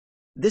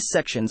This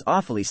section's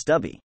awfully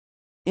stubby.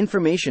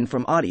 Information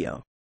from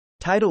audio.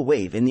 Tidal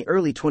wave. In the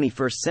early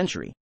 21st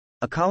century,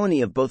 a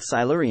colony of both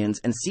Silurians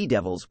and sea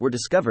devils were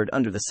discovered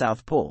under the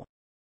South Pole.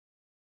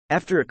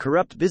 After a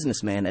corrupt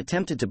businessman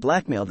attempted to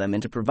blackmail them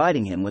into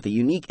providing him with a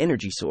unique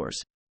energy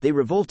source, they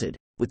revolted,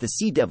 with the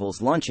sea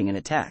devils launching an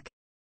attack.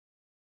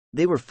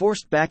 They were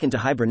forced back into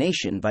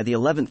hibernation by the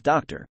 11th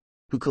Doctor,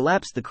 who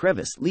collapsed the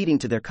crevice leading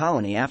to their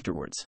colony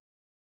afterwards.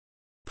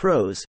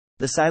 Pros: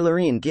 The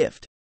Silurian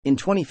Gift. In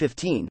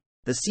 2015,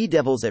 the sea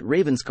devils at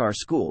Ravenscar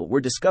School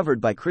were discovered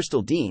by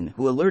Crystal Dean,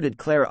 who alerted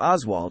Claire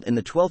Oswald and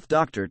the 12th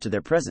Doctor to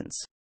their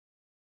presence.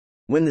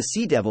 When the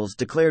sea devils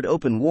declared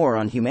open war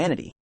on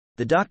humanity,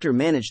 the Doctor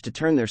managed to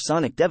turn their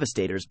sonic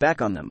devastators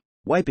back on them,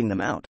 wiping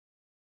them out.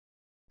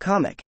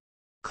 Comic.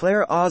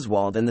 Claire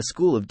Oswald and the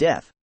School of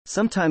Death.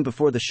 Sometime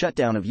before the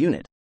shutdown of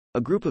UNIT,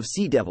 a group of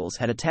sea devils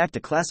had attacked a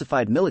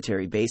classified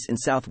military base in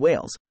South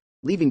Wales,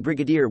 leaving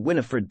Brigadier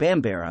Winifred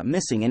Bambera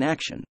missing in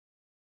action.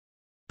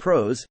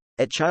 Pros: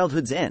 At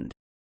childhood's end.